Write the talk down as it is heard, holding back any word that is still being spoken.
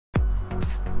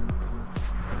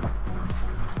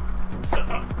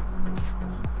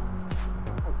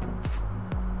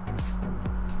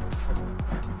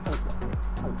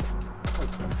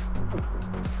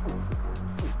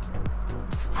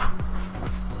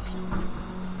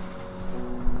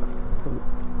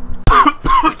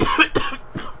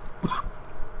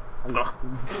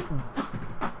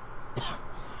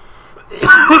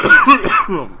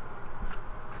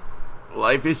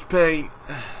Life is pain.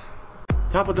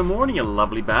 Top of the morning, you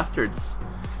lovely bastards.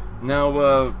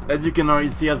 Now, as you can already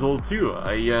see as well too,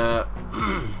 I've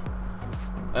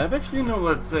actually,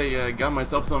 let's say, got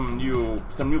myself some new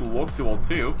looks as well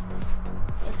too.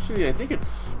 Actually, I think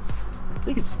it's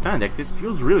spandex. It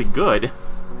feels really good.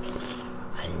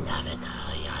 I love it.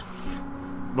 Oh, yes.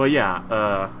 But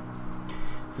yeah,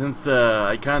 since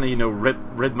I kind of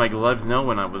ripped my gloves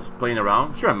when I was playing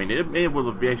around. Sure, I mean it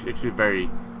was actually very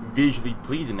visually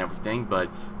pleasing and everything, but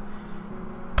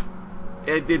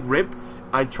it ripped.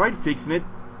 I tried fixing it,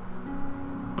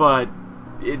 but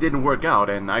it didn't work out,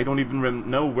 and I don't even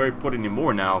know where I put it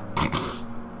anymore now.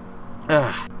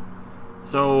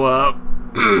 So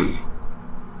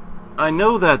I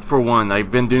know that for one,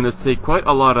 I've been doing, let's say, quite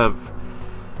a lot of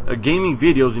gaming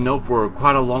videos, for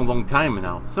quite a long time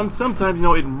now. Sometimes,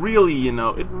 it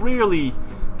really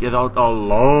gets out a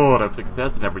lot of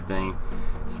success and everything.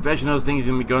 Especially those things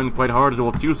have been going quite hard as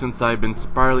well too, since I've been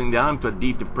spiraling down to a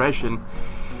deep depression,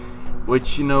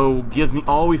 which gives me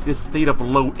always this state of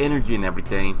low energy and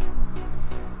everything.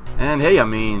 And hey, I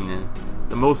mean,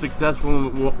 the most successful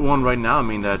one right now, I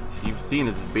mean, that you've seen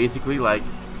is basically like,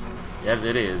 as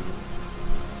it is.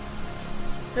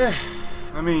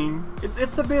 I mean,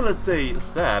 it's a bit, let's say,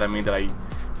 sad. I mean, that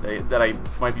I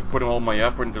might be putting all my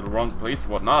effort into the wrong place and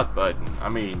whatnot, but I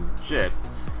mean, shit.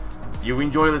 You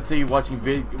enjoy, let's say, watching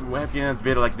video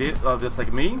like this, just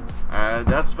like me,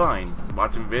 that's fine.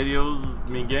 Watching videos,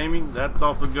 me gaming, that's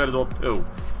also good as well too.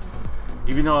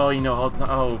 Even though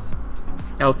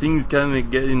how things kind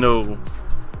of get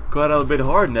quite a bit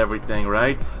hard and everything,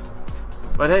 right?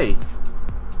 But hey,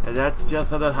 that's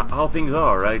just how things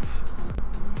are, right?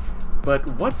 But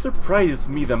what surprises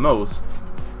me the most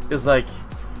is, like,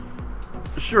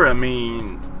 sure, I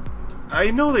mean, I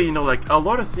know that, like, a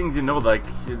lot of things, like,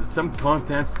 some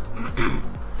contents,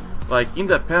 like, in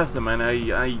the past, man,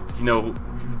 I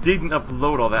didn't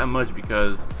upload all that much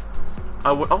because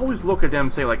I would always look at them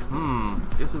and say, like,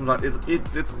 this is not,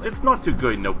 it's not too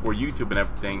good, for YouTube and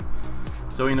everything.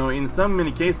 So, in some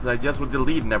many cases, I just would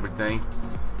delete and everything.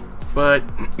 But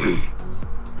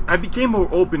I became more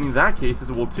open in that case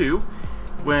as well, too,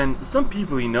 when some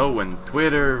people, when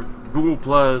Twitter, Google+,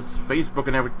 Facebook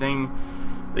and everything,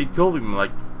 they told him,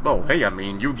 like, oh, hey, I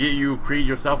mean, you create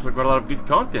yourself quite a lot of good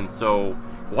content, so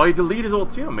why delete it all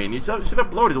too? I mean, you should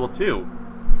upload it all too.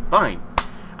 Fine,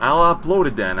 I'll upload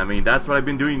it then. I mean, that's what I've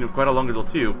been doing quite a long as well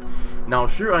too. Now,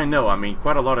 sure, I know, I mean,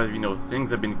 quite a lot of, things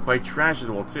have been quite trash as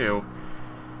well too.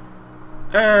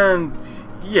 And,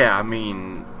 yeah, I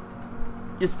mean,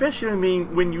 especially, I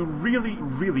mean, when you really,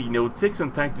 take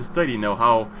some time to study,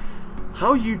 how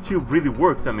YouTube really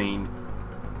works. I mean,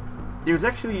 there's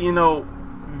actually,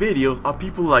 videos of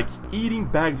people like eating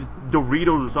bags of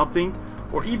Doritos or something,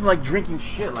 or even like drinking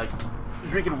shit, like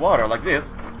drinking water like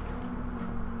this.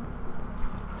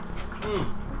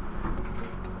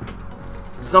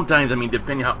 Sometimes, I mean,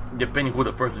 depending who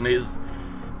the person is,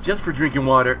 just for drinking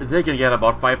water, they can get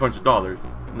about $500.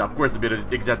 Now, of course, a bit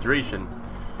of exaggeration.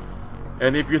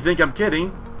 And if you think I'm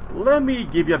kidding, let me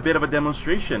give you a bit of a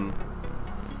demonstration.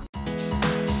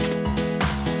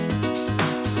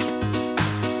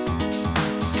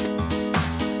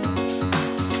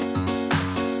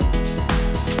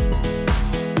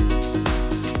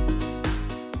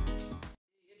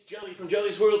 From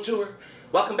Joey's World Tour.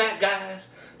 Welcome back, guys.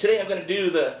 Today I'm going to do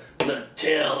the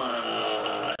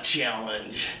Nutella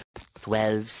challenge.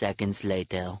 12 seconds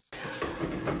later.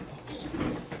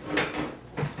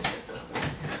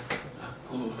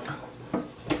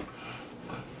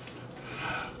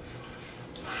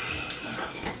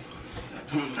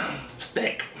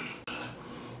 Stick.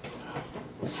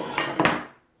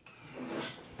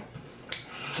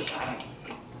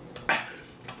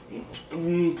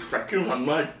 Fracking on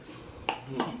mud.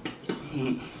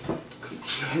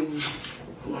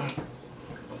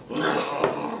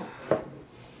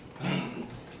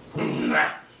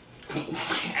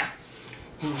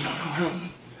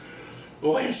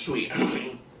 Oh, it's sweet.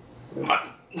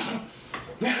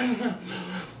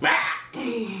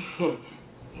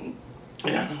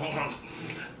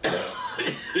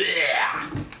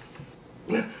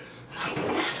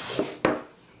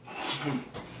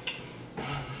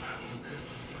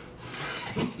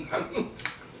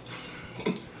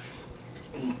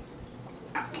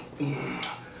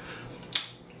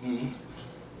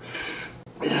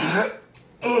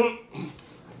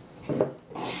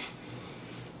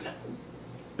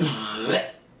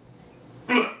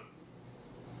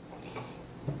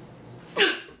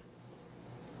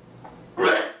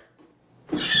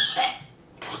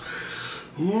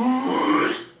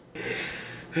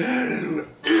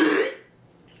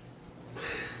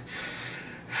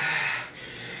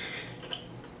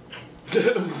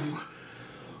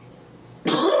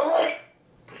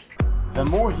 The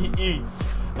more he eats,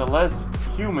 the less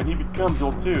human he becomes,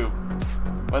 well, too.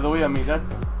 By the way, I mean,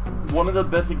 that's one of the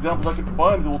best examples I could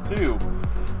find, well, too.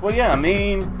 Well, yeah, I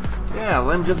mean, yeah,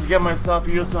 let me just get myself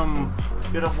here some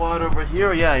bit of water over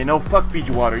here. Yeah, you know, fuck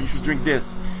Fiji water. You should drink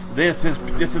this. This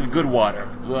is good water.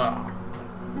 Ugh.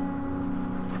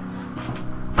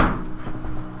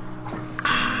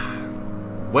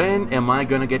 When am I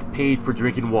gonna get paid for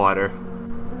drinking water?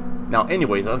 Now,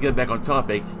 anyways, I'll get back on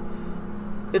topic.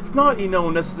 It's not, you know,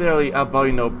 necessarily about,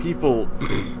 you know, people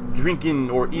drinking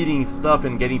or eating stuff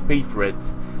and getting paid for it.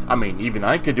 I mean, even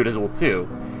I could do this, well, too.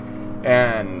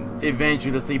 And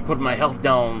eventually, let's say, put my health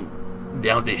down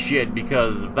to shit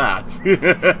because of that.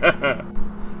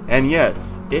 And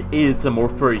yes, it is some more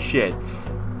furry shit,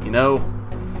 you know?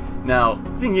 Now,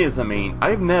 the thing is, I mean,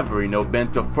 I've never, you know,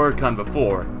 been to a fur con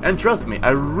before. And trust me, I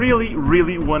really,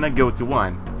 really want to go to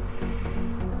one.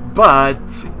 But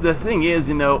the thing is,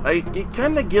 you know, it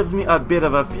kind of gives me a bit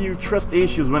of a few trust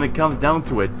issues when it comes down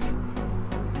to it.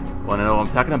 Wanna know what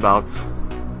I'm talking about?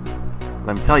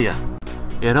 Let me tell you.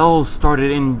 It all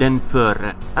started in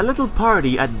Denver, a little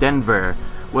party at Denver,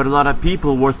 where a lot of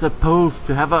people were supposed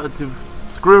to to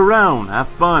screw around, have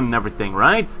fun and everything,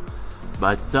 right?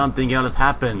 But something else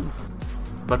happens.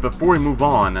 But before we move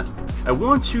on, I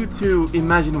want you to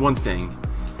imagine one thing.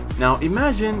 Now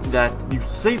imagine that you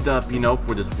saved up, you know,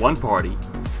 for this one party,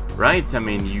 right? I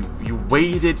mean, you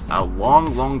waited a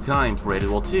long time for it,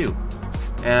 well, too.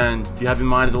 And to have in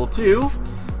mind as well, too,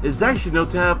 is actually, you know,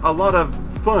 to have a lot of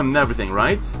fun and everything,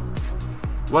 right?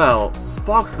 Well,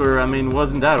 Foxler, I mean,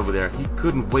 wasn't that over there. He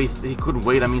couldn't wait,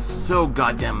 I mean, so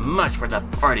goddamn much for that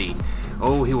party.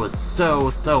 Oh, he was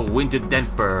so into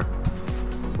Denver.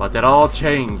 But that all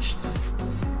changed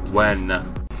when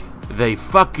they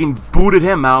fucking booted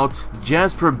him out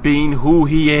just for being who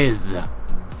he is.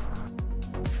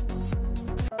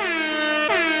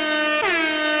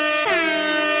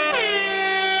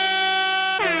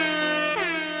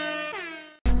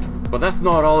 But that's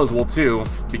not all as well, too,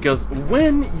 because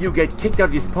when you get kicked out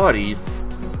of these parties,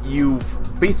 you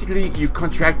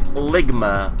contract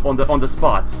ligma on the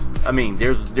spots. I mean,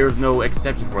 there's no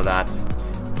exception for that.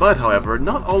 But however,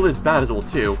 not all is bad as well,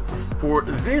 too. For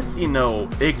this, you know,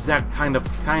 exact kind of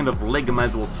ligma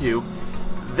as well, too,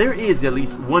 there is at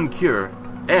least one cure.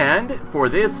 And for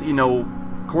this, you know,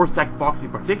 Corsac Fox in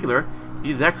particular,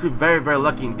 he's actually very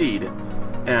lucky indeed.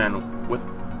 And with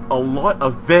a lot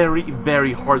of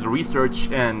very hard research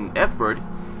and effort,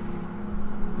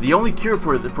 the only cure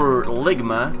for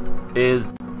ligma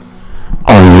is...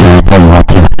 Oh yeah, now you want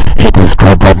to hit the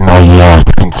subscribe button, oh yeah,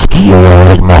 to cure your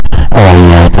ligma. Oh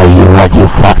yeah, now you want to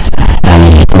fucks,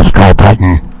 and hit the subscribe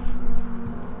button.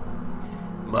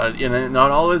 But, you know,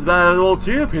 not all is bad as well,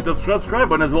 too. Hit the subscribe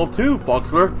button as well, too,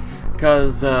 Foxler.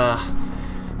 Cause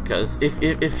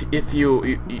if you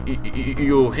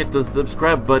hit the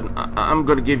subscribe button, I'm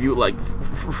gonna give you like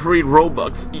free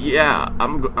Robux. Yeah,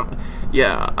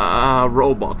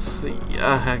 Robux.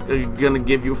 Yeah, I'm gonna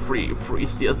give you free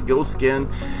CS:GO skin.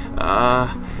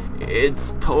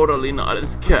 It's totally not a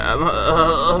scam.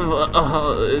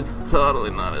 It's totally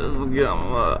not a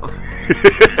scam.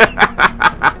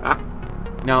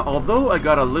 Now, although I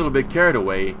got a little bit carried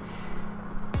away,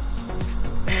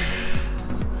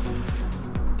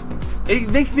 it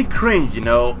makes me cringe, you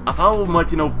know, of how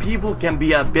much, you know, people can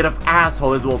be a bit of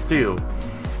asshole as well, too.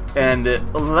 And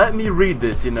let me read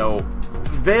this, you know,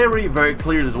 very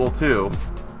clear as well, too.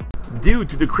 Due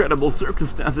to the credible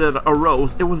circumstances that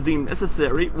arose, it was deemed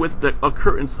necessary with the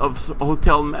occurrence of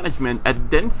hotel management at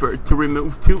Denver to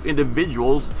remove 2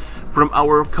 individuals from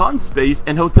our con space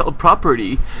and hotel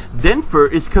property. Denver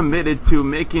is committed to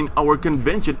making our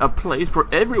convention a place for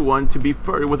everyone to be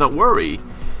furry without worry.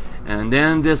 And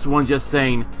then this one just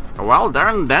saying, well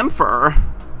done, Denver.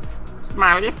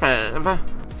 Smiley face.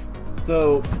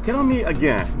 So, tell me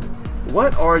again,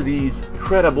 what are these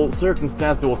credible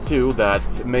circumstances or two that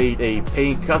made a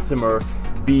paying customer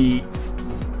be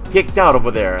kicked out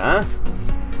over there, huh?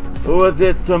 Was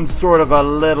it some sort of a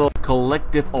little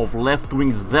collective of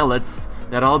left-wing zealots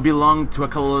that all belong to a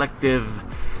collective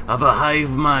of a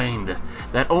hive mind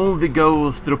that only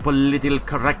goes through political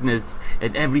correctness,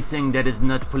 and everything that is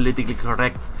not politically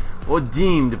correct or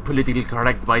deemed politically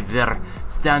correct by their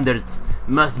standards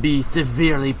must be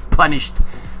severely punished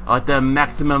at the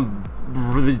maximum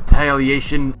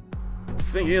retaliation? The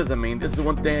thing is, I mean, this is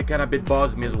one thing that kind of bit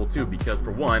bothers me as well too, because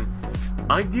for one,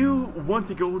 I do want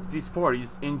to go to these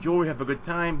parties, enjoy, have a good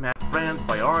time, have friends,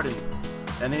 buy art,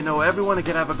 and you know, everyone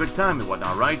can have a good time and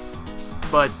whatnot, right?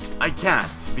 But I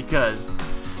can't, because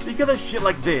of shit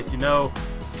like this, you know.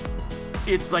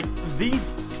 it's like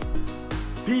these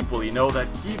people, you know, that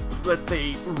keep, let's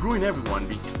say, ruin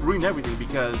everything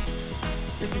because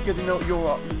just because, you know,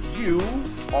 you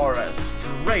are a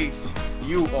straight,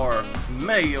 you are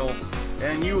male,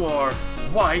 and you are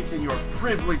white, and you're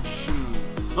privileged, and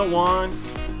so on,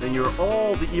 then you're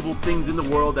all the evil things in the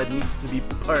world that needs to be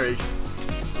purged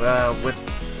with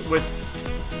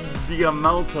the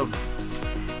amount of,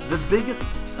 the biggest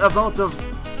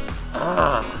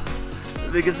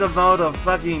amount of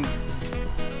fucking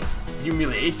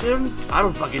humiliation? I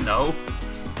don't fucking know.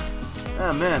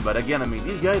 Ah man, but again, I mean,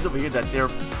 these guys over here that they're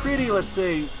pretty, let's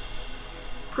say,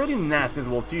 pretty nasty as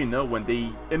well too, you know, when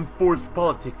they enforce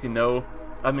politics, you know.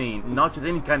 I mean, not just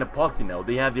any kind of politics, you know,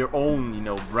 they have their own, you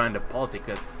know, brand of politics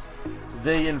that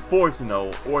they enforce, you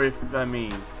know, or if, I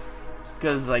mean,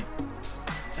 because, like,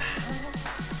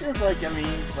 it's like, I mean,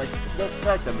 like, the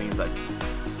fact, I mean, like,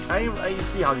 I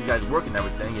see how these guys work and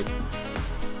everything, it's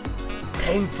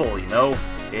painful, you know,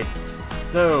 it's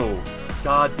so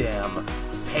goddamn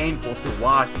painful to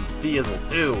watch and see as well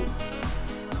too.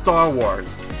 Star Wars,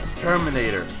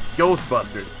 Terminator,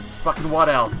 Ghostbusters, fucking what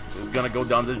else is gonna go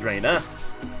down the drain, huh?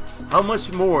 How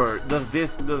much more does we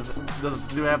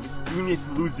need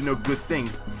to lose, you know, good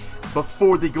things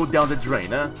before they go down the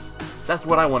drain, huh? That's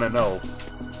what I want to know.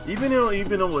 Even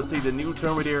though, let's say the new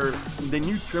Terminator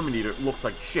looks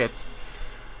like shit,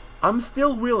 I'm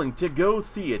still willing to go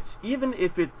see it, even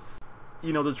if it's,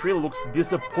 you know, the trailer looks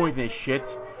disappointing as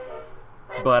shit.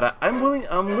 But I'm willing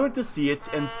to see it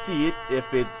and see it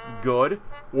if it's good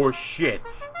or shit.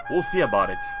 We'll see about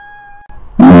it.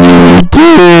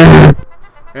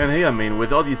 And hey, I mean,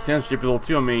 with all these censorship as well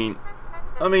too, I mean,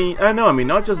 I know, I mean,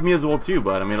 not just me as well too,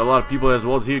 but I mean, a lot of people as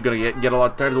well too are gonna get a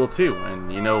lot tired as well too,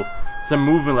 and you know, some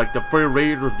movement like the Furry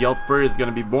Raiders, the Alt Furry is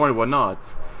gonna be born and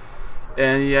whatnot.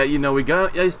 And yeah, you know,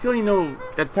 I still, you know,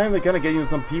 at times I kind of get, you know,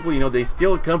 some people, you know, they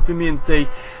still come to me and say,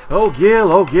 oh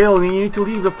Gil, you need to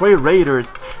leave the Furry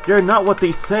Raiders. They're not what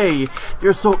they say.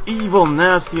 They're so evil,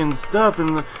 nasty and stuff,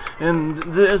 and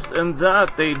this and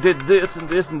that. They did this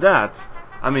and that.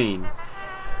 I mean,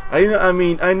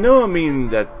 I know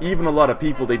that even a lot of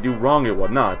people, they do wrong and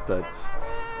whatnot, but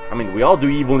I mean, we all do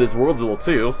evil in this world as well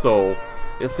too. So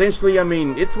essentially, I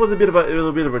mean, it was a bit of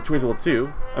a choice as well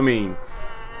too. I mean,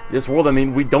 this world, I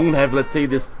mean, we don't have, let's say,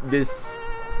 this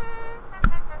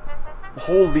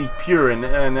wholly pure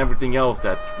and everything else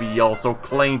that we also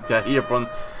claim to hear from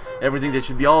everything that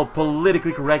should be all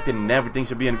politically correct and everything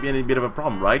should be a bit of a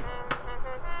problem, right?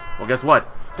 Well, guess what?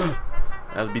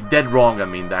 That would be dead wrong, I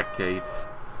mean, in that case.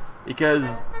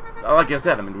 Because, like I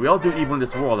said, I mean, we all do evil in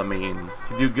this world. I mean,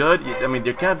 to do good, I mean,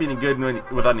 there can't be any good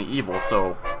without any evil,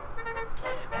 so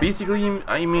basically,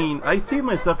 I mean, I see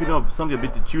myself, you know, something a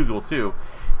bit to choose well too.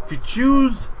 To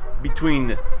choose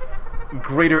between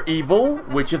greater evil,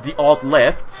 which is the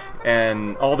alt-left,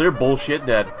 and all their bullshit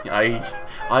that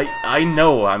I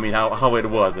know, I mean, how it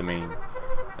was, I mean,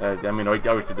 I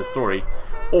always see the story.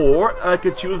 Or I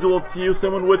could choose to use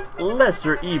someone with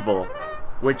lesser evil,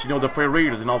 which, you know, the Furry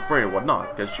Raiders and all Furry and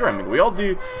whatnot. Because sure, I mean, we all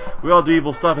do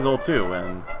evil stuff as well too,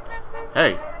 and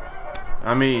hey,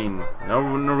 I mean, no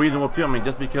reason well too. I mean,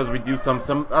 just because we do some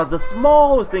the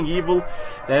smallest thing evil,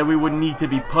 that we would need to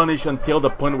be punished until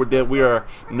the point where we are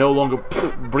no longer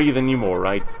breathing anymore,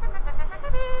 right?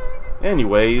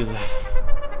 Anyways,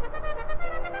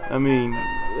 I mean,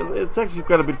 it's actually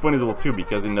quite a bit funny as well too,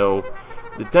 because, you know,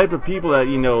 the type of people that,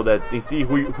 you know, that they see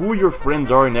who your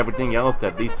friends are and everything else,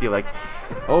 that they see like,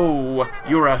 oh,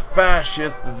 you're a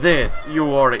fascist this,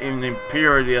 you are an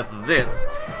imperialist this,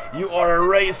 you are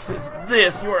a racist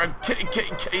this, you are a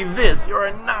KKK this, you're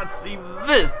a Nazi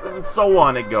this, and so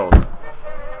on it goes.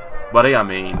 But hey, I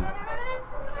mean,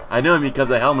 I know him because of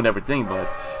the helmet and everything,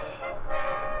 but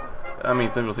I mean,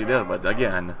 some people say that, but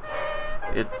again,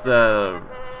 it's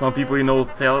some people, you know,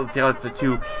 tell us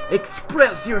to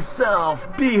express yourself,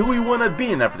 be who you want to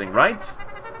be and everything, right?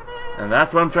 And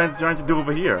that's what I'm trying to do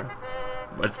over here.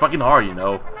 But it's fucking hard, you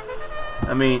know.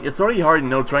 I mean, it's already hard, you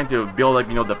know, trying to build up,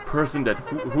 you know, the person that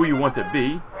who you want to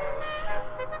be.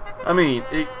 I mean,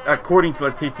 according to,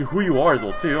 let's say, to who you are as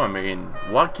well too. I mean,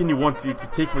 what can you want to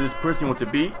take for this person you want to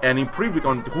be and improve it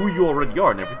on who you already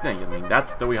are and everything. I mean,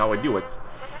 that's the way how I do it.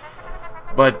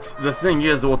 But the thing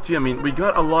is, well too, I mean, we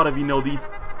got a lot of, you know, these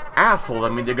assholes. I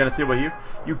mean, they're gonna say over here,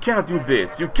 you can't do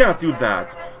this, you can't do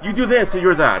that, you do this,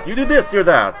 you're that, you do this, you're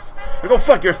that, you go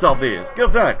fuck yourself this, go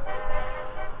that.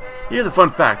 Here's a fun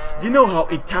fact. Do you know how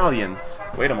Italians...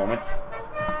 Wait a moment.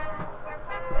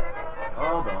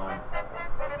 Hold on.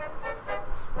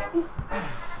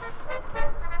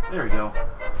 There we go.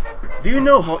 Do you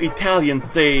know how Italians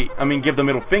say, I mean, give the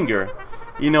middle finger?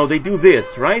 You know, they do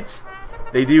this, right?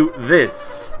 they do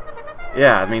this.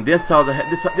 Yeah, I mean, this is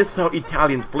how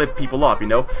Italians flip people off, you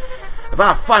know?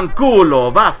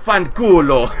 Vaffanculo,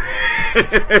 vaffanculo.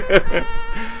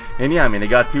 And yeah, I mean, they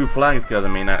got two flags because, I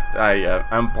mean,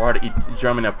 I'm part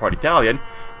German and part Italian,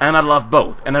 and I love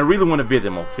both, and I really want to visit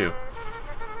them all too.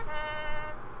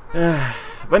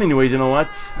 But anyways, you know what?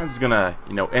 I'm just gonna,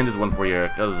 you know, end this one for you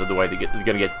because otherwise it's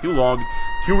gonna get too long,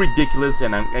 too ridiculous,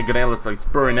 and I'm gonna end up like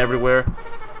spurring everywhere,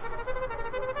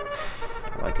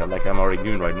 like I'm already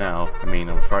doing right now. I mean,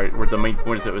 I'm sorry. Where the main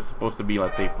point is it was supposed to be,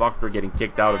 let's say, Foxtrot getting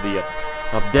kicked out of the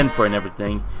of Denver and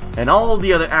everything, and all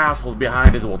the other assholes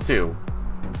behind as well too.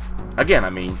 Again, I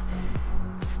mean,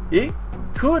 it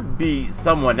could be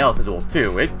someone else as well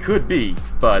too. It could be,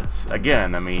 but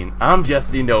again, I mean, I'm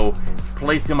just, you know,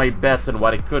 placing my bets on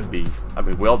what it could be. I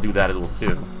mean, we all do that as well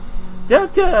too.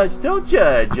 Don't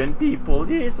judge on people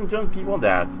this and judge people on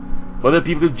that. But the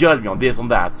people who judge me on this and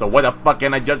that, so what the fuck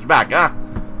can I judge back, huh?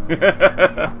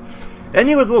 And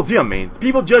you as well too, I mean,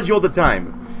 people judge you all the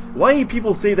time. Why do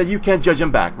people say that you can't judge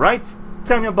them back, right?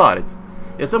 Tell me about it.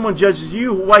 If someone judges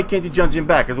you, why can't you judge him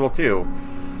back as well too?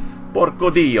 Porco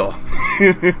Dio.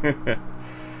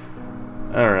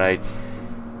 Alright.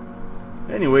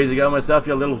 Anyways, I got myself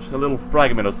a little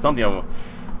fragment of something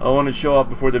I want to show off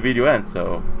before the video ends.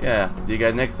 So yeah, see you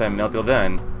guys next time. And until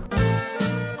then.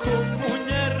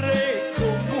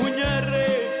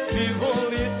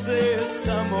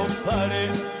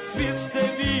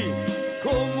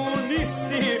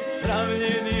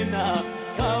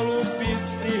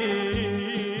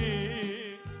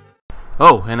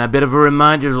 Oh, and a bit of a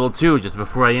reminder as well too, just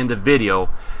before I end the video.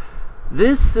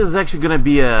 This is actually going to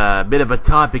be a bit of a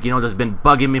topic, you know, that's been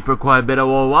bugging me for quite a bit of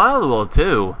a while, well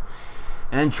too.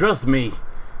 And trust me,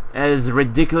 as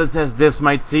ridiculous as this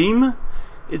might seem,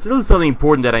 it's really something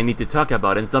important that I need to talk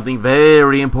about, and something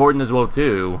very important as well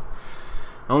too.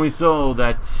 Only so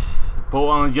that,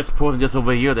 I'm just posting this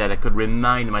over here that I could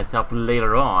remind myself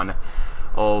later on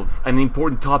of an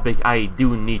important topic I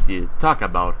do need to talk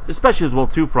about, especially as well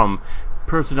too from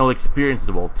personal experience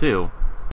as well too.